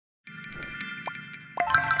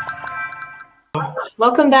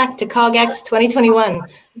Welcome back to CogX 2021.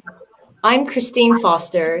 I'm Christine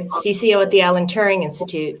Foster, CCO at the Alan Turing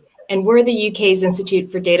Institute, and we're the UK's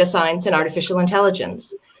Institute for Data Science and Artificial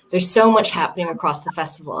Intelligence. There's so much happening across the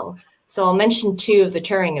festival, so I'll mention two of the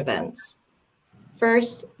Turing events.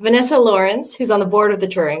 First, Vanessa Lawrence, who's on the board of the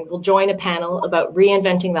Turing, will join a panel about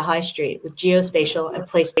reinventing the high street with geospatial and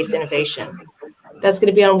place-based innovation. That's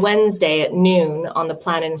going to be on Wednesday at noon on the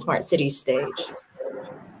Planet and Smart Cities stage.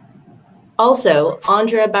 Also,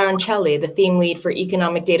 Andrea Baroncelli, the theme lead for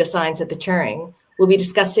economic data science at the Turing, will be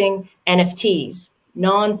discussing NFTs,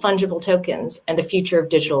 non-fungible tokens, and the future of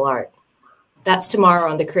digital art. That's tomorrow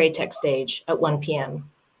on the CreateTech stage at 1 p.m.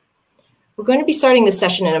 We're going to be starting this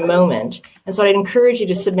session in a moment, and so I'd encourage you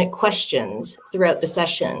to submit questions throughout the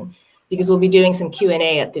session because we'll be doing some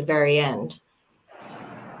Q&A at the very end.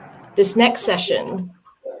 This next session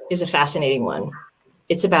is a fascinating one.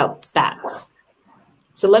 It's about bats.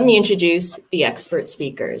 So let me introduce the expert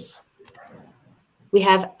speakers. We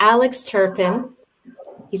have Alex Turpin.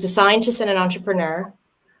 He's a scientist and an entrepreneur.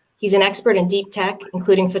 He's an expert in deep tech,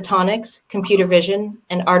 including photonics, computer vision,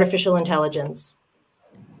 and artificial intelligence.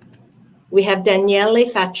 We have Daniele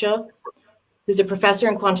Faccio, who's a professor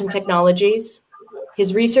in quantum technologies.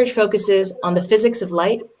 His research focuses on the physics of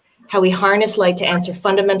light, how we harness light to answer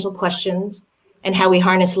fundamental questions, and how we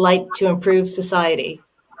harness light to improve society.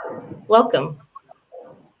 Welcome.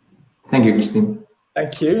 Thank you, Christine.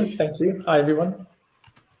 Thank you. Thank you. Hi, everyone.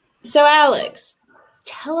 So, Alex,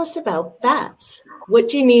 tell us about bats. What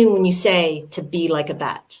do you mean when you say to be like a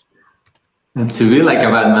bat? And to be like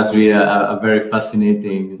a bat must be a very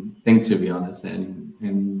fascinating thing, to be honest.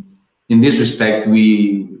 And in this respect,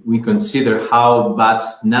 we consider how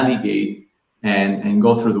bats navigate and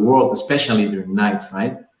go through the world, especially during night,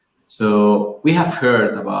 right? So we have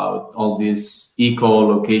heard about all this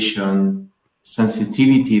echolocation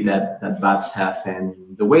sensitivity that bats have.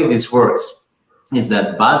 And the way this works is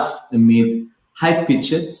that bats emit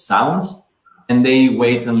high-pitched sounds and they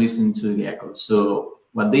wait and listen to the echo. So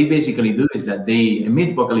what they basically do is that they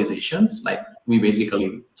emit vocalizations, like we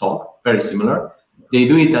basically talk, very similar. They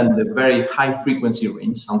do it at the very high frequency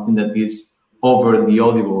range, something that is over the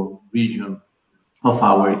audible region of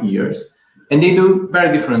our ears. And they do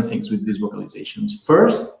very different things with these vocalizations.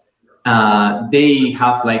 First, they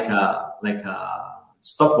have like a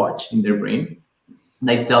stopwatch in their brain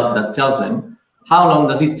that tells them how long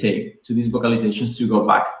does it take to these vocalizations to go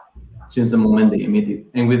back since the moment they emit it.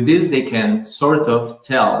 And with this, they can sort of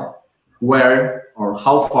tell where or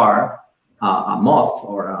how far a moth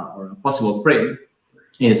or a possible prey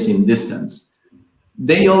is in distance.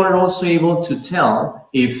 They are also able to tell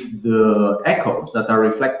if the echoes that are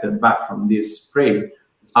reflected back from this prey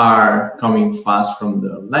are coming fast from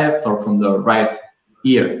the left or from the right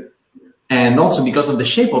ear. And also because of the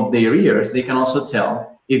shape of their ears, they can also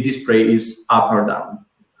tell if this prey is up or down.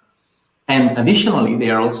 And additionally, they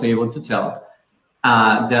are also able to tell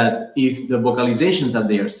that if the vocalizations that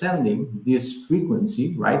they are sending, this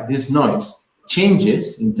frequency, right, this noise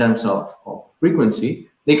changes in terms of frequency,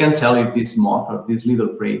 they can tell if this moth or this little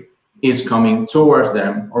prey is coming towards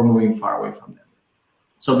them or moving far away from them.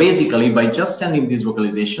 So basically, by just sending these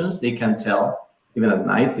vocalizations, they can tell, even at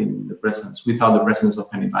night, in the presence, without the presence of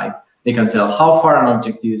any light, they can tell how far an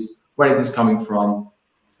object is, where it is coming from,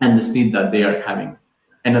 and the speed that they are having.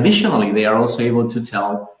 And additionally, they are also able to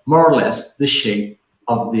tell more or less the shape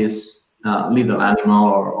of this little animal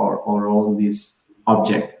or all this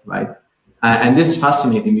object, right? And this is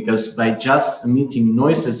fascinating because by just emitting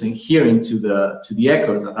noises and hearing to the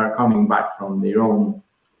echoes that are coming back from their own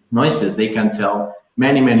noises, they can tell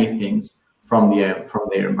many things from their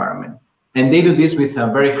environment. And they do this with a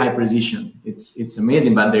very high precision. It's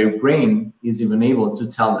amazing, but their brain is even able to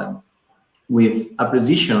tell them with a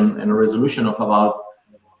precision and a resolution of about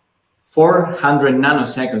 400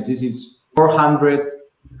 nanoseconds. This is 400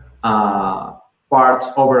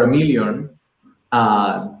 parts over a million,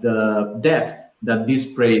 the depth that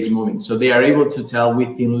this prey is moving. So they are able to tell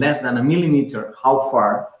within less than a millimeter how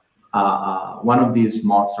far one of these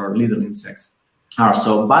moths or little insects are.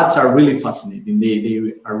 So bats are really fascinating.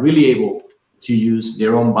 They are really able to use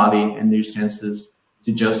their own body and their senses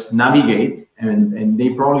to just navigate, and they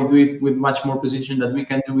probably do it with much more precision than we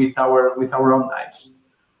can do with our own eyes.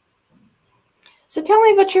 So tell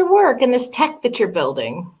me about your work and this tech that you're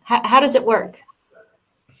building. How does it work?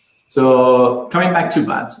 So coming back to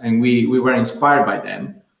bats, and we were inspired by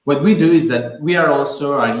them, what we do is that we are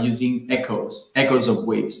also using echoes of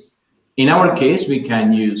waves. In our case, we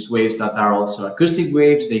can use waves that are also acoustic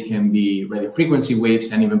waves, they can be radio frequency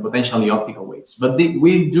waves, and even potentially optical waves. But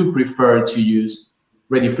we do prefer to use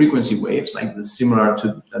radio frequency waves, like the similar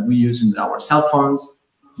to that we use in our cell phones,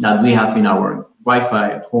 that we have in our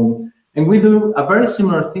Wi-Fi at home. And we do a very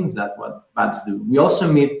similar things that what bats do. We also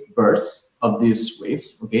emit bursts of these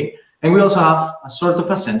waves, okay? And we also have a sort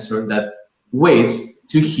of a sensor that waits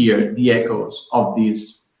to hear the echoes of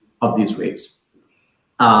these waves.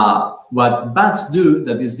 What bats do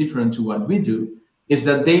that is different to what we do is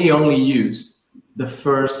that they only use the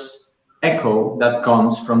first echo that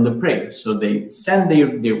comes from the prey. So they send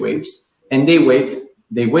their waves and they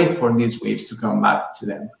wait for these waves to come back to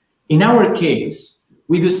them. In our case,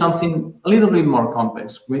 we do something a little bit more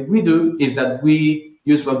complex. What we do is that we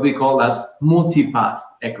use what we call as multipath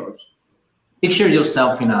echoes. Picture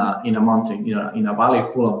yourself in a mountain, in a valley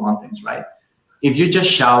full of mountains, right? If you just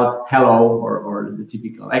shout hello or the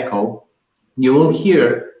typical echo, you will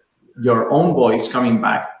hear your own voice coming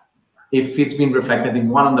back if it's been reflected in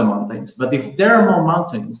one of the mountains. But if there are more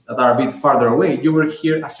mountains that are a bit farther away, you will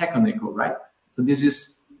hear a second echo, right? So this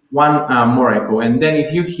is one more echo. And then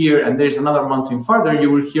if you hear, and there's another mountain farther,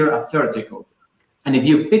 you will hear a third echo. And if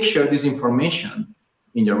you picture this information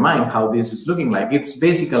in your mind, how this is looking like, it's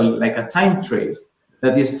basically like a time trace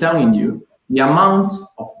that is telling you the amount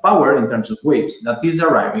of power in terms of waves that is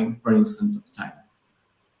arriving per instant of time.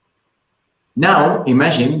 Now,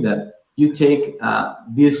 imagine that you take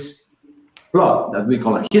this plot that we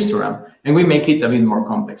call a histogram, and we make it a bit more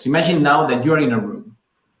complex. Imagine now that you're in a room,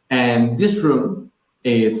 and this room,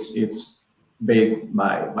 it's made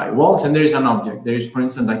by walls, and there is an object. There is, for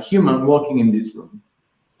instance, a human walking in this room.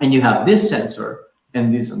 And you have this sensor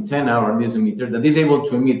and this antenna or this emitter that is able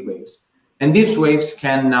to emit waves. And these waves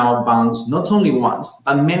can now bounce not only once,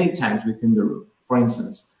 but many times within the room. For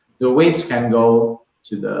instance, the waves can go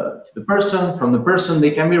to the person. From the person,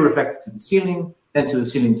 they can be reflected to the ceiling, then to the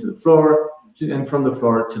ceiling to the floor, and from the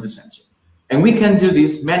floor to the sensor. And we can do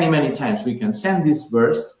this many, many times. We can send this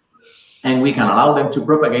burst, and we can allow them to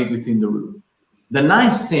propagate within the room. The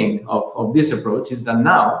nice thing of this approach is that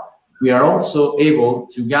now we are also able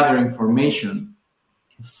to gather information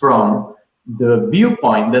from the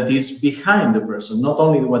viewpoint that is behind the person, not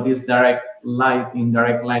only what is direct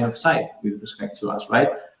line of sight with respect to us, right?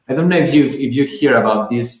 I don't know if you hear about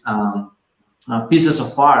these pieces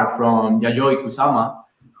of art from Yayoi Kusama,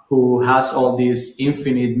 who has all these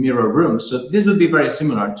infinite mirror rooms. So this would be very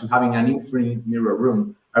similar to having an infinite mirror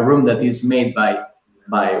room, a room that is made by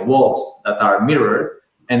walls that are mirrored.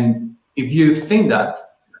 And if you think that,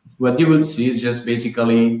 what you will see is just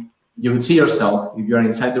basically, you will see yourself, if you're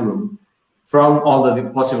inside the room, from all the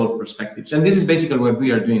possible perspectives. And this is basically what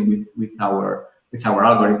we are doing with our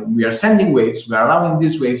algorithm. We are sending waves, we are allowing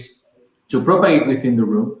these waves to propagate within the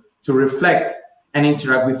room, to reflect and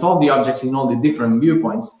interact with all the objects in all the different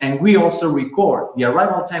viewpoints. And we also record the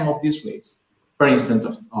arrival time of these waves per instant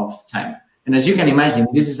of time. And as you can imagine,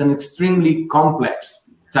 this is an extremely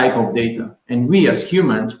complex type of data. And we as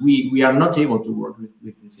humans, we are not able to work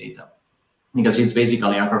with this data because it's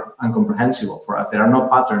basically incomprehensible for us. There are no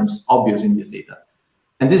patterns obvious in this data.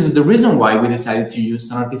 And this is the reason why we decided to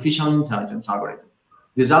use an artificial intelligence algorithm.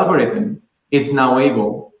 This algorithm is now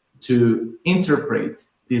able to interpret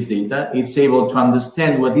this data. It's able to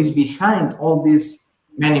understand what is behind all these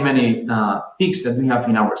many peaks that we have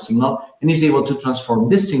in our signal, and is able to transform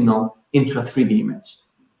this signal into a 3D image.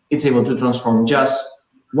 It's able to transform just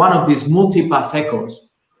one of these multipath echoes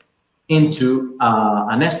into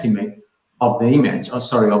an estimate of the image,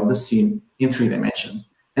 of the scene in 3 dimensions.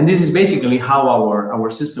 And this is basically how our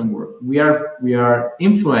system works. We are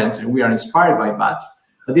influenced and we are inspired by bats,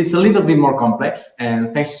 but it's a little bit more complex.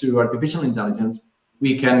 And thanks to artificial intelligence,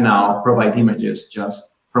 we can now provide images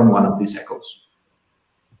just from one of these echoes.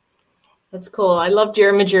 That's cool. I loved your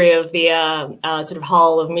imagery of the sort of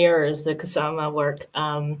hall of mirrors, the Kusama work.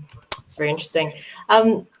 It's very interesting.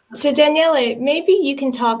 So Daniele, maybe you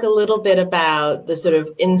can talk a little bit about the sort of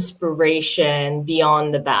inspiration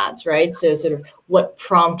beyond the bats, right? So sort of what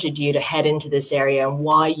prompted you to head into this area and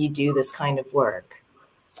why you do this kind of work.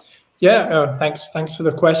 Yeah, thanks for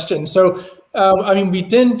the question. So, I mean, we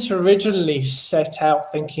didn't originally set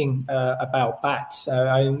out thinking about bats.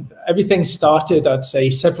 Everything started, I'd say,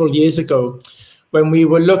 several years ago when we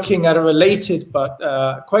were looking at a related but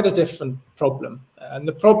quite a different problem. And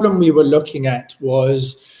the problem we were looking at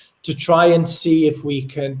was to try and see if we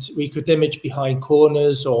could image behind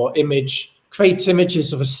corners or create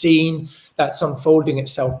images of a scene that's unfolding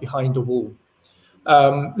itself behind a wall.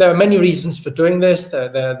 There are many reasons for doing this.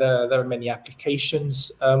 There are many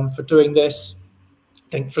applications for doing this.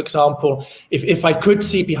 Think, for example, if I could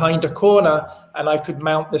see behind a corner and I could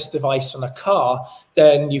mount this device on a car,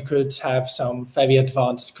 then you could have some very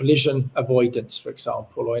advanced collision avoidance, for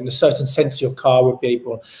example, or in a certain sense, your car would be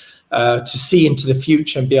able to see into the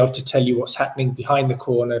future and be able to tell you what's happening behind the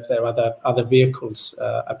corner if there are other vehicles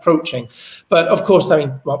approaching. But of course, I mean,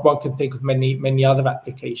 one can think of many other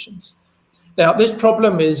applications. Now, this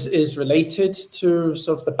problem is related to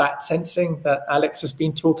sort of the bat sensing that Alex has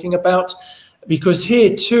been talking about, because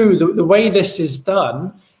here too, the way this is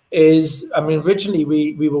done is, I mean, originally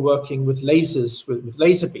we were working with lasers, with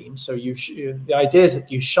laser beams. So the idea is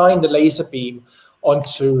that you shine the laser beam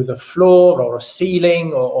onto the floor or a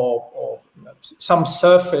ceiling or some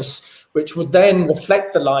surface, which would then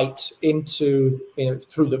reflect the light into,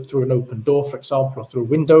 through an open door, for example, or through a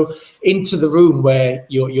window, into the room where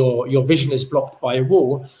your vision is blocked by a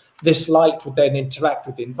wall. This light would then interact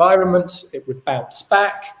with the environment. It would bounce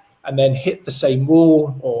back and then hit the same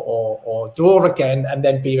wall or door again, and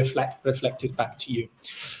then be reflected back to you.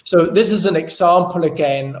 So this is an example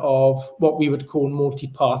again of what we would call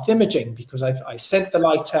multipath imaging, because I sent the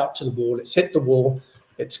light out to the wall, it's hit the wall,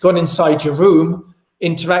 it's gone inside your room,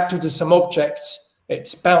 interacted with some objects,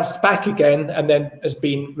 it's bounced back again, and then has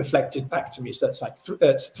been reflected back to me. So that's like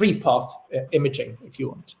that's three-path imaging, if you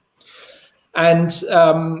want. And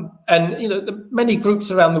many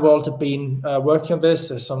groups around the world have been working on this.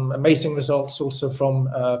 There's some amazing results also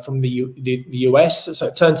from the US. So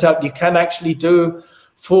it turns out you can actually do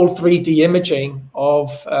full 3D imaging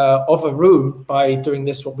of a room by doing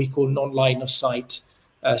this, what we call non-line of sight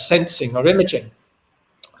sensing or imaging.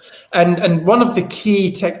 And one of the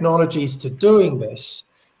key technologies to doing this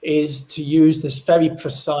is to use this very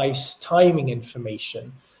precise timing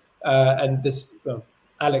information. And this,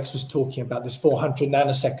 Alex was talking about this 400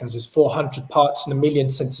 nanoseconds, this 400 parts in a million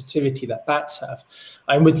sensitivity that bats have.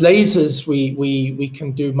 And with lasers, we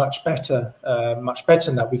can do much better than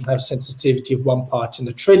that. We can have sensitivity of 1 part in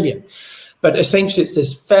a trillion. But essentially, it's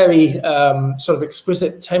this very sort of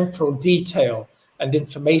exquisite temporal detail and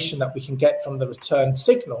information that we can get from the return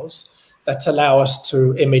signals that allow us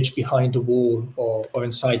to image behind a wall or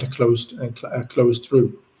inside a closed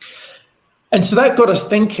room. And so that got us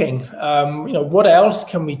thinking, what else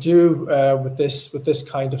can we do with this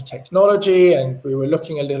kind of technology? And we were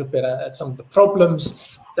looking a little bit at some of the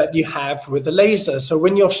problems that you have with a laser. So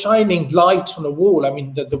when you're shining light on a wall, I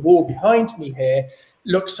mean, the wall behind me here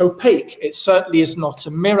looks opaque. It certainly is not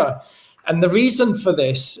a mirror. And the reason for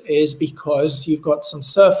this is because you've got some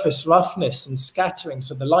surface roughness and scattering.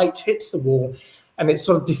 So the light hits the wall and it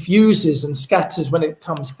sort of diffuses and scatters. When it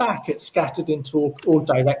comes back, it's scattered into all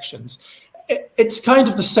directions. It's kind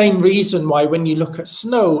of the same reason why when you look at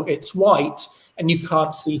snow, it's white and you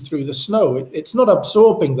can't see through the snow. It's not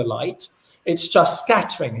absorbing the light, it's just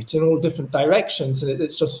scattering it in all different directions, and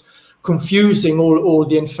it's just confusing all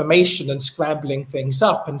the information and scrambling things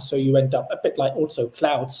up. And so you end up a bit like also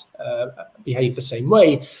clouds behave the same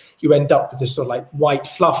way. You end up with this sort of like white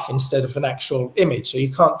fluff instead of an actual image. So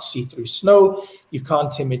you can't see through snow, you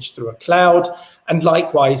can't image through a cloud. And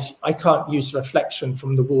likewise, I can't use reflection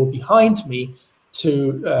from the wall behind me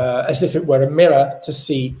to as if it were a mirror to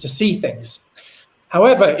see things.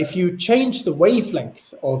 However, if you change the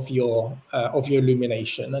wavelength of your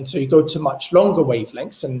illumination, and so you go to much longer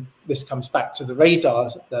wavelengths, and this comes back to the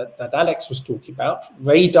radars that Alex was talking about.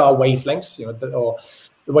 Radar wavelengths, or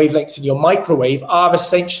the wavelengths in your microwave, are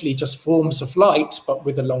essentially just forms of light, but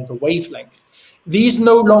with a longer wavelength. These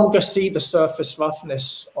no longer see the surface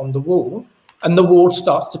roughness on the wall, and the wall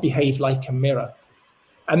starts to behave like a mirror.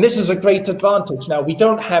 And this is a great advantage. Now, we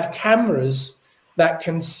don't have cameras that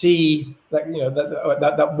can see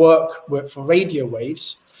that work for radio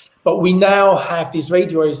waves, but we now have these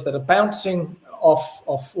radio waves that are bouncing off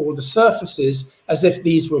all the surfaces as if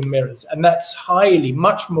these were mirrors, and that's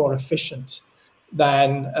much more efficient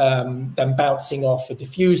than bouncing off a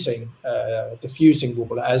diffusing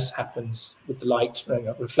wall, as happens with the light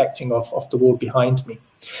reflecting off the wall behind me.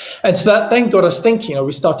 And so that then got us thinking.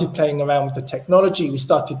 We started playing around with the technology. We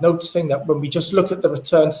started noticing that when we just look at the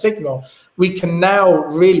return signal, we can now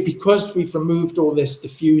really, because we've removed all this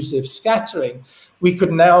diffusive scattering, we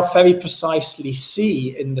could now very precisely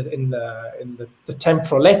see in the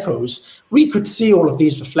temporal echoes. We could see all of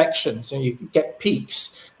these reflections, and you get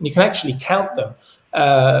peaks, and you can actually count them.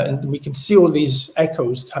 And we can see all these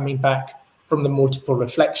echoes coming back from the multiple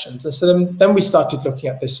reflections. And so then we started looking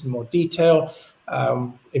at this in more detail.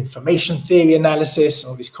 Information theory analysis,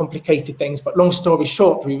 all these complicated things. But long story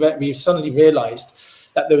short, we suddenly realized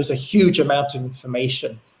that there was a huge amount of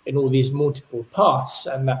information in all these multiple paths,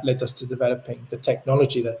 and that led us to developing the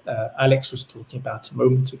technology that Alex was talking about a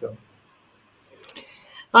moment ago.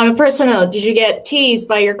 On a personal note, did you get teased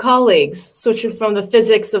by your colleagues, switching from the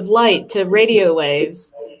physics of light to radio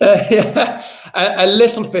waves? Yeah, a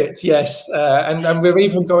little bit, yes. And we're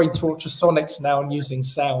even going to ultrasonics now and using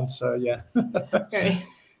sound, so yeah. Right.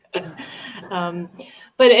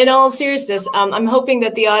 But in all seriousness, I'm hoping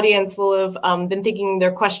that the audience will have been thinking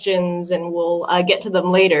their questions, and we'll get to them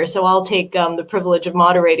later. So I'll take the privilege of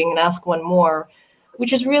moderating and ask one more,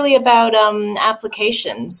 which is really about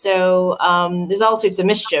applications. So there's all sorts of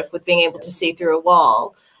mischief with being able to see through a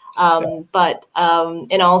wall. But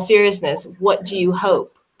in all seriousness, what do you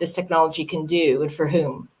hope this technology can do, and for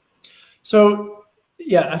whom? So,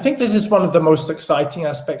 yeah, I think this is one of the most exciting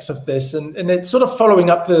aspects of this. And it's sort of following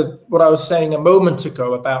up what I was saying a moment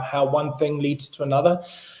ago about how one thing leads to another.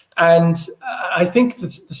 And I think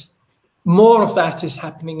more of that is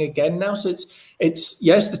happening again now. So it's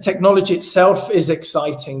yes, the technology itself is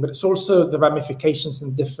exciting, but it's also the ramifications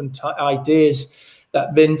and different ideas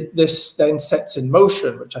that this then sets in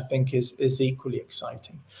motion, which I think is equally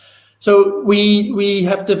exciting. So we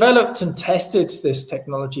have developed and tested this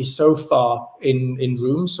technology so far in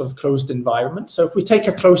rooms of closed environments. So if we take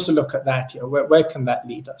a closer look at that, where can that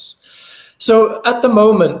lead us? So at the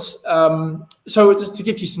moment, so just to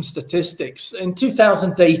give you some statistics, in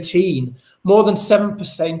 2018, more than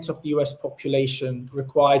 7% of the US population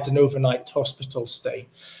required an overnight hospital stay.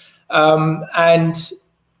 And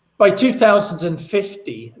by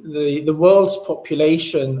 2050, the world's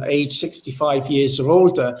population aged 65 years or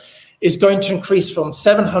older is going to increase from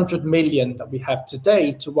 700 million that we have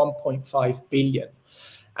today to 1.5 billion.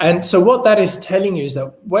 And so what that is telling you is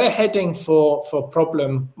that we're heading for a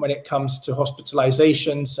problem when it comes to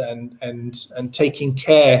hospitalizations and taking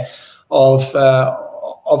care of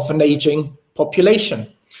an aging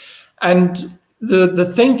population. And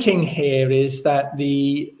the thinking here is that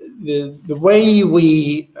the way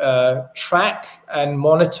we track and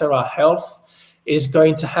monitor our health is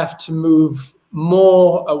going to have to move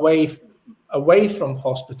more away from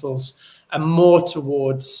hospitals and more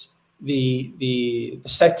towards the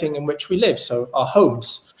setting in which we live, so our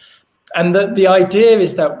homes. And the idea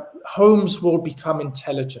is that homes will become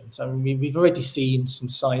intelligent. I mean, we've already seen some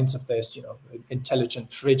signs of this,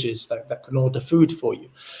 intelligent fridges that can order food for you.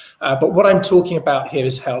 But what I'm talking about here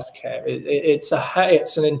is healthcare. It's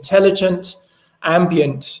an intelligent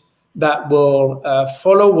ambient that will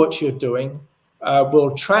follow what you're doing,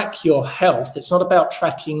 will track your health. It's not about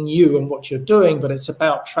tracking you and what you're doing, but it's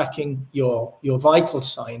about tracking your vital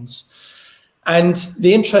signs. And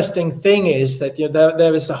the interesting thing is that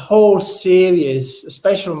there is a whole series,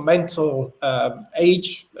 especially mental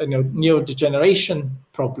age, neurodegeneration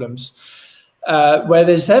problems, where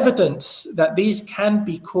there's evidence that these can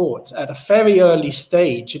be caught at a very early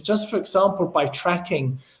stage. Just, for example, by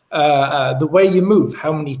tracking the way you move,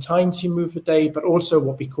 how many times you move a day, but also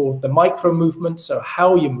what we call the micro movements, so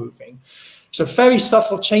how you're moving. So very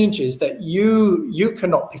subtle changes that you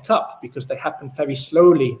cannot pick up because they happen very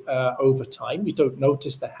slowly over time. You don't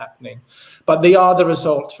notice they're happening, but they are the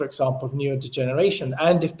result, for example, of neurodegeneration,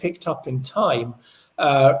 and if picked up in time,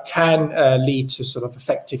 can lead to sort of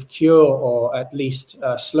effective cure or at least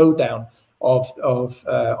slowdown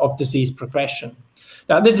of disease progression.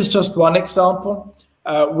 Now, this is just one example.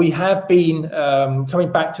 We have been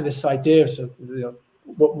coming back to this idea of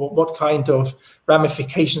what kind of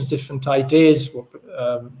ramifications, different ideas,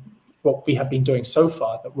 what we have been doing so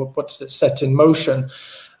far, what's set in motion.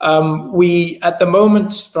 We, at the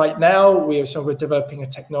moment, right now, we're developing a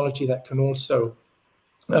technology that can also,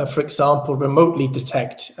 for example, remotely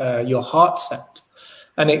detect your heart sound.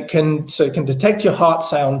 And it can detect your heart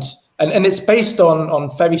sound, and it's based on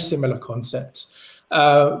very similar concepts,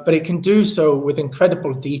 but it can do so with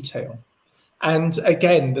incredible detail. And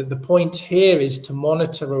again, the point here is to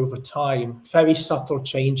monitor over time very subtle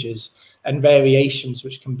changes and variations,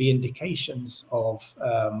 which can be indications of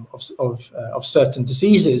certain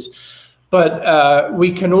diseases. But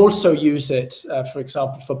we can also use it, for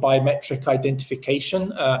example, for biometric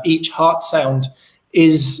identification. Each heart sound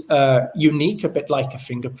is unique, a bit like a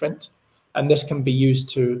fingerprint, and this can be used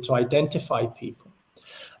to identify people.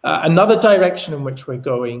 Another direction in which we're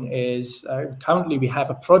going is currently we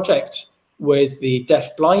have a project with the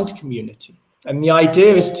deaf-blind community. And the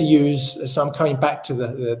idea is to use, so I'm coming back to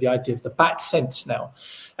the idea of the bat sense now.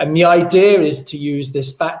 And the idea is to use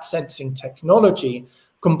this bat sensing technology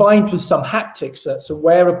combined with some haptics. So it's a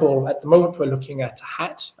wearable, at the moment we're looking at a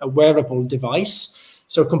hat, a wearable device.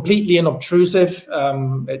 So completely unobtrusive,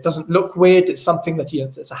 it doesn't look weird. It's something that,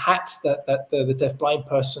 it's a hat that the deaf-blind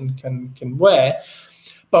person can wear.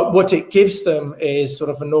 But what it gives them is sort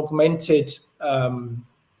of an augmented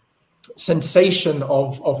sensation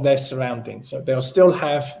of their surroundings. So they'll still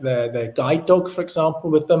have their guide dog, for example,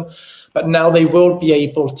 with them, but now they will be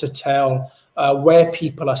able to tell where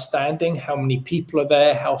people are standing, how many people are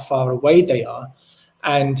there, how far away they are.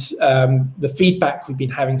 And the feedback we've been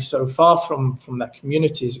having so far from that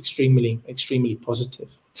community is extremely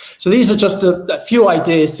positive. So these are just a few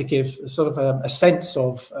ideas to give sort of a sense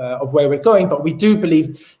of where we're going. But we do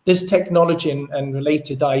believe this technology and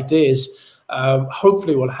related ideas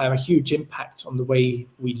hopefully will have a huge impact on the way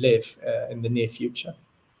we live in the near future.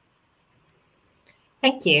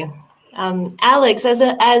 Thank you. Alex, as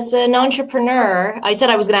an entrepreneur, I said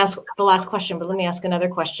I was going to ask the last question, but let me ask another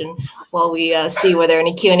question while we see whether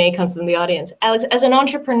any Q&A comes from the audience. Alex, as an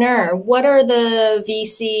entrepreneur, what are the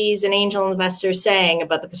VCs and angel investors saying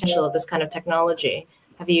about the potential of this kind of technology?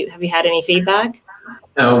 Have you had any feedback?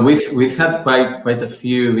 We've had quite a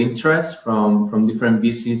few interests from different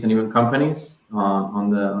VCs and even companies on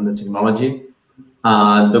the technology.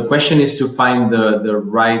 The question is to find the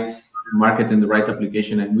right market and the right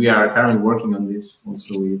application, and we are currently working on this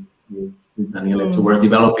also with Daniele towards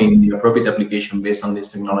developing the appropriate application based on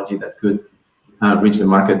this technology that could reach the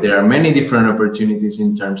market. There are many different opportunities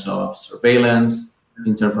in terms of surveillance,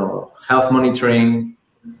 in terms of health monitoring,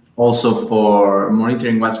 also for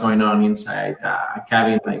monitoring what's going on inside a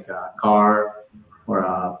cabin, like a car or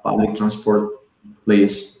a public transport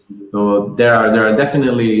place. So there are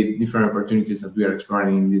definitely different opportunities that we are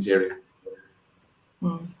exploring in this area.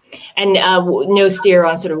 And no steer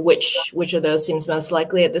on sort of which of those seems most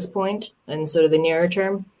likely at this point and sort of the nearer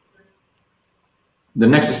term? The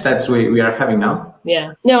next steps we are having now?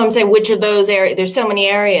 Yeah. No, I'm saying which of those areas, there's so many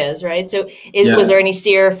areas, right? So was there any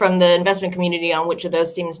steer from the investment community on which of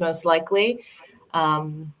those seems most likely?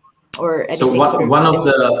 Or so one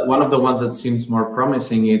of the ones that seems more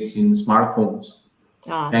promising is in smart homes.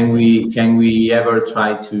 Can we ever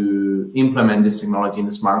try to implement this technology in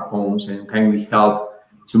the smart homes, and can we help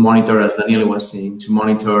to monitor, as Daniele was saying, to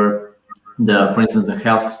monitor for instance, the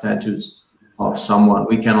health status of someone?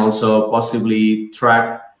 We can also possibly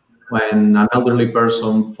track when an elderly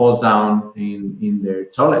person falls down in their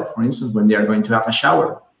toilet, for instance, when they are going to have a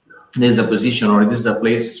shower. There's a position, or this is a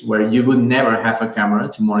place where you would never have a camera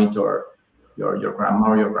to monitor your grandma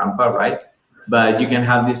or your grandpa, right? But you can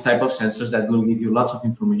have this type of sensors that will give you lots of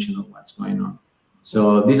information on what's going on.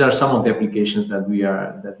 So these are some of the applications that we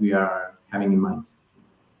are having in mind.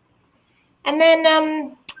 And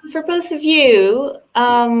then for both of you,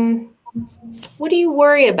 what do you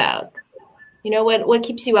worry about? You know, what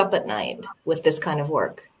keeps you up at night with this kind of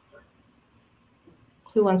work?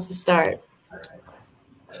 Who wants to start?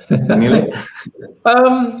 Daniele?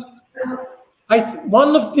 I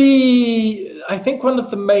think one of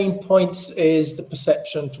the main points is the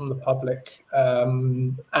perception from the public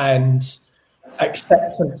and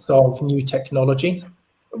acceptance of new technology.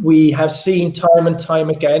 We have seen time and time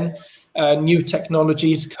again new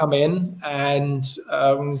technologies come in and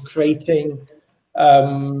creating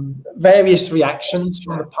various reactions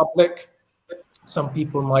from the public. Some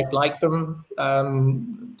people might like them,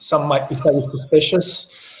 some might be very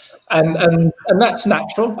suspicious. And that's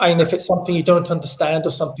natural. I mean, if it's something you don't understand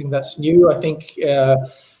or something that's new, I think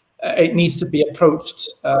it needs to be approached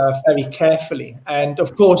very carefully. And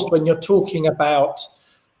of course, when you're talking about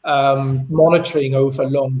monitoring over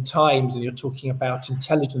long times and you're talking about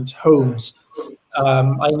intelligent homes,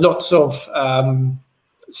 lots of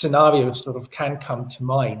scenarios sort of can come to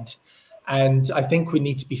mind. And I think we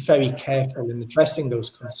need to be very careful in addressing those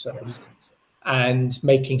concerns and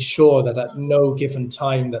making sure that at no given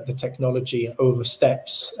time that the technology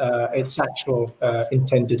oversteps its actual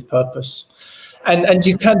intended purpose. And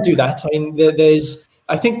you can do that. I mean,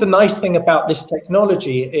 I think the nice thing about this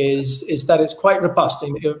technology is that it's quite robust.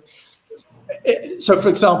 So, for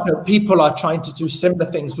example, people are trying to do similar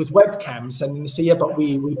things with webcams, and you say, yeah, but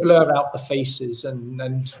we blur out the faces and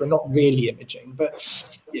we're not really imaging. But,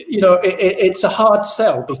 you know, it's a hard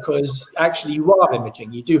sell because actually you are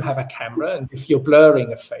imaging. You do have a camera, and if you're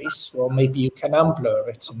blurring a face, well, maybe you can unblur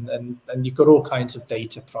it, and you've got all kinds of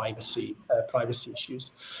data privacy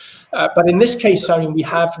issues. But in this case, I mean, we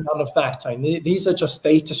have none of that. I mean, these are just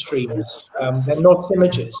data streams. They're not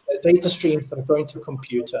images. They're data streams that are going to a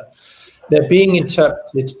computer. They're being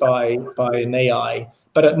interpreted by an AI,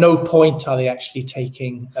 but at no point are they actually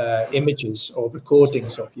taking images or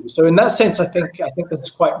recordings of you. So in that sense, I think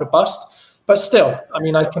that's quite robust. But still, I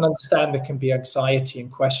mean, I can understand there can be anxiety and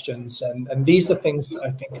questions, and these are things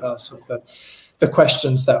I think are sort of the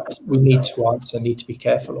questions that we need to answer, need to be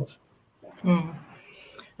careful of.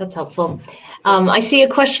 That's helpful. I see a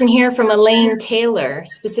question here from Elaine Taylor,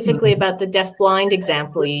 specifically about the deaf-blind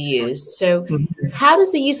example you used. So how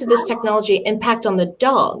does the use of this technology impact on the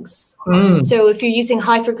dogs? So if you're using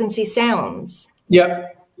high-frequency sounds? Yeah,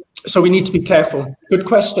 so we need to be careful. Good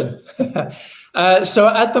question. So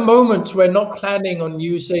at the moment, we're not planning on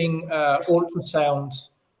using ultrasound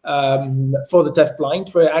for the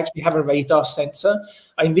deaf-blind. We actually have a radar sensor.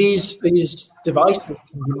 And these devices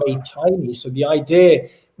can be made tiny. So the idea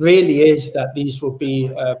really is that these will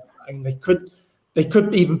be, I mean, they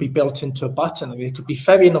could even be built into a button. I mean, they could be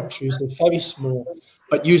very inobtrusive, very small,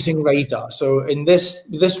 but using radar. So in this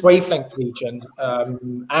wavelength region,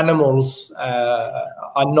 animals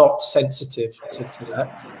are not sensitive to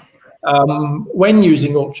that. When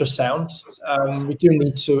using ultrasound, we do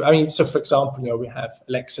need to, I mean, so for example, you know, we have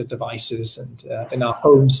Alexa devices, and in our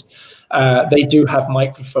homes, they do have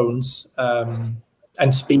microphones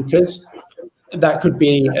and speakers. That could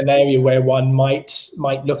be an area where one might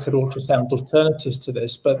look at ultrasound alternatives to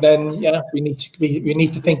this. But then, yeah, we need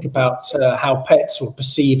to think about how pets will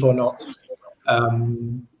perceive or not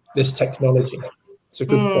this technology. It's a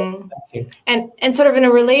good point. Thank you. And sort of in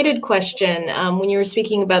a related question, when you were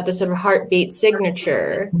speaking about the sort of heartbeat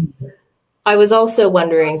signature, I was also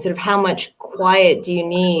wondering sort of how much quiet do you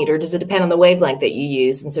need, or does it depend on the wavelength that you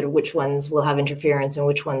use, and sort of which ones will have interference and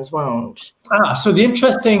which ones won't? So the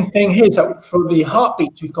interesting thing here is that for the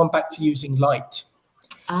heartbeats, we've gone back to using light.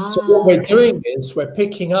 So what we're doing is we're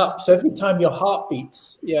picking up, so every time your heart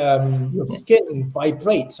beats, your skin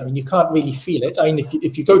vibrates. I mean, you can't really feel it. I mean,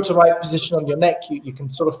 if you go to the right position on your neck, you can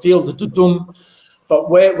sort of feel the dum. But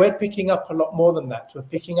we're picking up a lot more than that. We're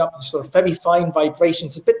picking up sort of very fine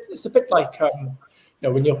vibrations. It's a bit like you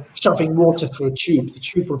know, when you're shoving water through a tube, the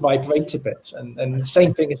tube will vibrate a bit, and the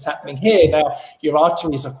same thing is happening here. Now your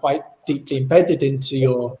arteries are quite deeply embedded into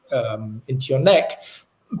your neck,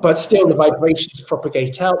 but still the vibrations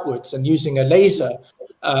propagate outwards. And using a laser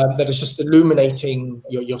that is just illuminating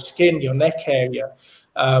your skin, your neck area,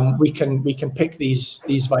 we can pick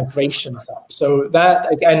these vibrations up. So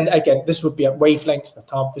that again, this would be at wavelengths that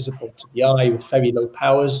aren't visible to the eye with very low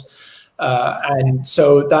powers, and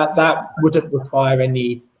so that wouldn't require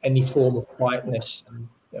any form of quietness.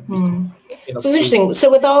 So it's interesting. So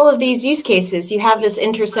with all of these use cases, you have this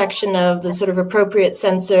intersection of the sort of appropriate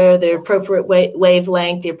sensor, the appropriate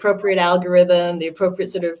wavelength, the appropriate algorithm, the appropriate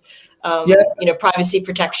sort of you know, privacy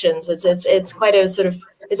protections. It's quite a sort of,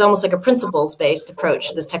 it's almost like a principles-based approach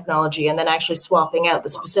to this technology, and then actually swapping out the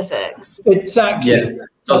specifics. Exactly. Yes,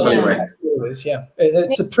 totally right. Yeah,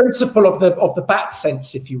 it's a principle of the bat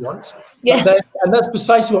sense, if you want. Yeah. And that's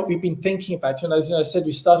precisely what we've been thinking about. You know, as I said,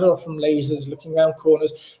 we started off from lasers, looking around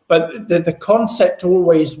corners, but the concept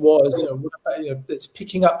always was, you know, it's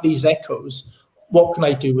picking up these echoes. What can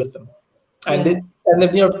I do with them? And then,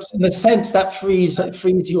 you know, in a sense, that frees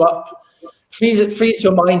you up. Frees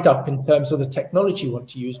your mind up in terms of the technology you want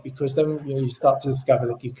to use, because then, you know, you start to discover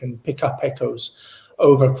that you can pick up echoes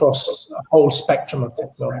across a whole spectrum of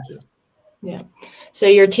technology. Yeah. So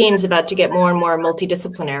your team's about to get more and more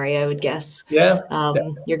multidisciplinary, I would guess. Yeah.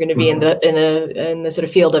 You're going to be in the sort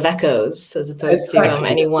of field of echoes as opposed to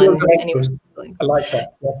anyone. I like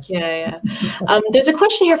that. Yes. Yeah. There's a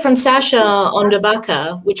question here from Sasha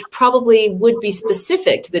Ondabaka, which probably would be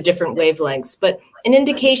specific to the different wavelengths, but an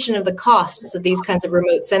indication of the costs of these kinds of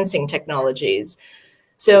remote sensing technologies.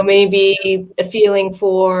 So maybe a feeling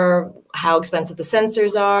for how expensive the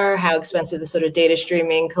sensors are, how expensive the sort of data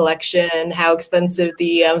streaming collection, how expensive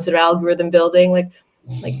the sort of algorithm building. Like,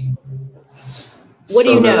 what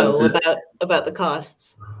do you know about the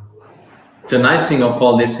costs? The nice thing of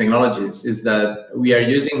all these technologies is that we are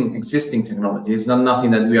using existing technology. It's not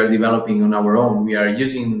nothing that we are developing on our own. We are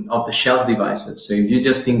using off-the-shelf devices. So if you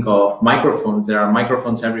just think of microphones, there are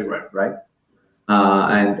microphones everywhere, right?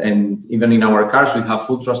 And even in our cars, we have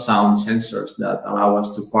ultrasound sensors that allow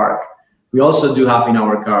us to park. We also do have in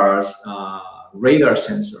our cars radar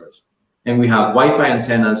sensors, and we have Wi-Fi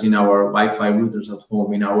antennas in our Wi-Fi routers at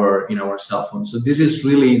home in our cell phones. So this is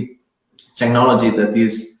really technology that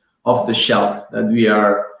is off the shelf that we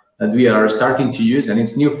are starting to use, and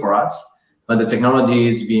it's new for us. But the technology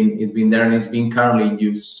is being there and it's being currently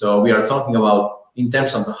used. So we are talking about, in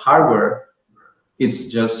terms of the hardware,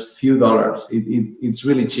 it's just few dollars. It's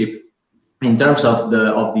really cheap. In terms of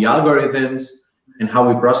the algorithms and how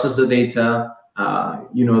we process the data,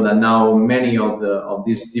 you know that now many of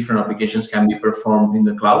these different applications can be performed in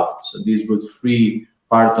the cloud. So this would free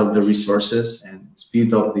part of the resources and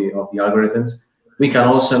speed of the algorithms. We can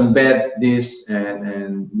also embed this,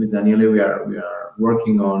 and with Daniele we are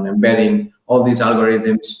working on embedding all these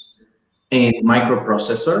algorithms in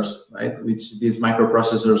microprocessors, right? Which these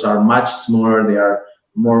microprocessors are much smaller, they are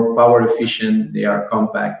more power efficient, they are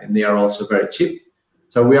compact, and they are also very cheap.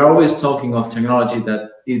 So we are always talking of technology that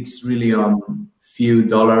it's really on few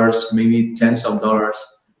dollars, maybe tens of dollars.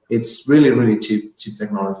 It's really, really cheap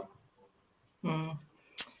technology.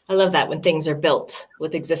 I love that when things are built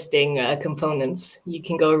with existing components. You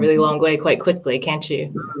can go a really long way quite quickly, can't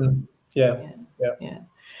you? Yeah.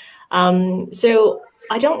 So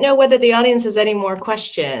I don't know whether the audience has any more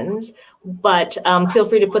questions, but feel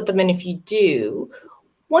free to put them in if you do.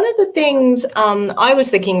 One of the things I was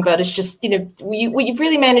thinking about is just, what you've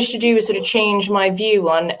really managed to do is sort of change my view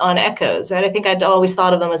on echoes, right? I think I'd always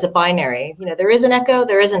thought of them as a binary. There is an echo,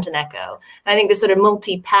 there isn't an echo. And I think this sort of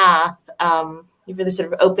multi-path, you've really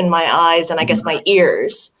sort of opened my eyes and I guess my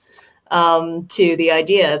ears to the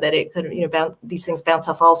idea that it could, these things bounce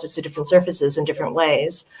off all sorts of different surfaces in different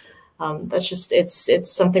ways. That's just, it's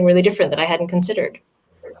something really different that I hadn't considered.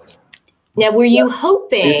 Now, were you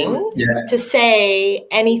hoping to say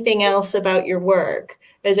anything else about your work?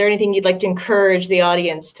 Is there anything you'd like to encourage the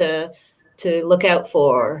audience to look out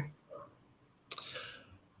for?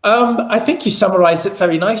 I think you summarized it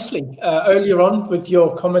very nicely earlier on with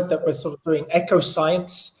your comment that we're sort of doing echo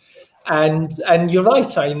science. And you're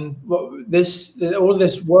right. All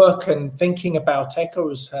this work and thinking about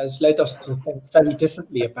echoes has led us to think very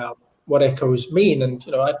differently about what echoes mean. And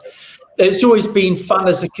it's always been fun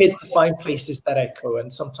as a kid to find places that echo,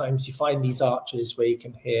 and sometimes you find these arches where you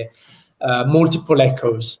can hear multiple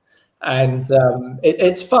echoes, and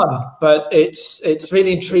it's fun. But it's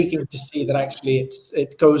really intriguing to see that actually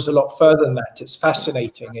it goes a lot further than that. It's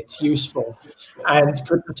fascinating, it's useful, and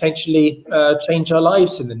could potentially change our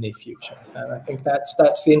lives in the near future. And I think that's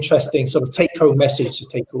the interesting sort of take-home message to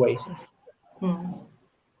take away.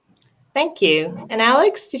 Thank you. And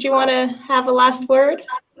Alex, did you want to have a last word?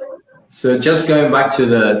 So just going back to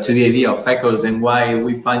the idea of echoes and why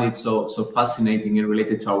we find it so fascinating and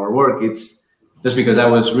related to our work, it's just because I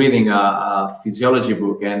was reading a physiology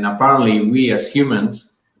book, and apparently we as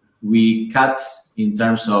humans, we cut in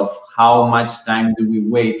terms of how much time do we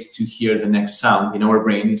wait to hear the next sound in our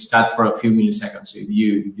brain. It's cut for a few milliseconds. So if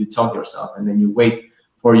you talk yourself and then you wait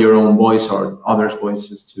for your own voice or others'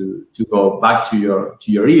 voices to go back to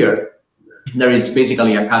your ear, there is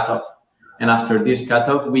basically a cutoff. And after this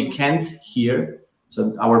cutoff, we can't hear.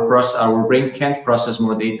 So our brain can't process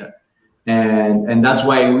more data. And that's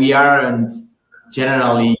why we aren't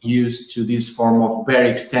generally used to this form of very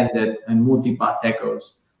extended and multipath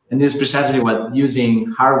echoes. And this is precisely what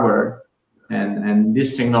using hardware and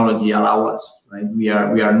this technology allow us, right? We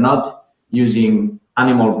are not using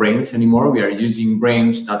animal brains anymore. We are using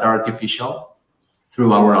brains that are artificial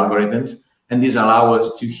through our algorithms. And these allow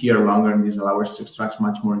us to hear longer, and these allow us to extract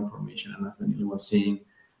much more information. And as Daniele was saying,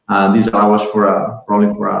 these allow us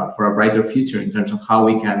probably for a brighter future in terms of how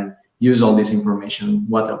we can use all this information,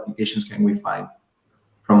 what applications can we find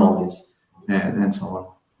from all this, and so on.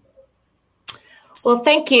 Well,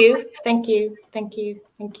 thank you. Thank you. Thank you.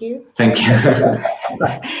 Thank you. Thank you.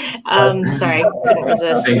 Sorry, couldn't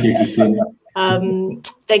resist. Thank you, Christina.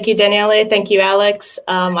 Thank you, Daniele. Thank you, Alex.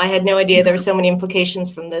 I had no idea there were so many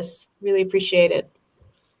implications from this. Really appreciate it.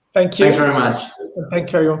 Thank you. Thanks very much. And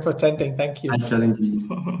thank you everyone for attending. Thank you. Nice chatting to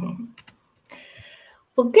you.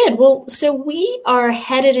 Well, good. Well, so we are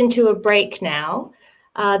headed into a break now.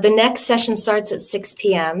 The next session starts at 6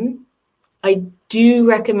 p.m. I do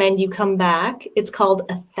recommend you come back. It's called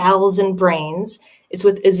 1,000 Brains. It's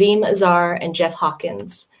with Azim Azar and Jeff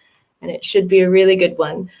Hawkins, and it should be a really good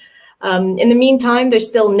one. In the meantime, there's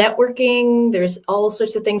still networking. There's all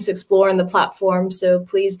sorts of things to explore on the platform, so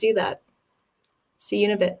please do that. See you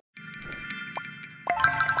in a bit.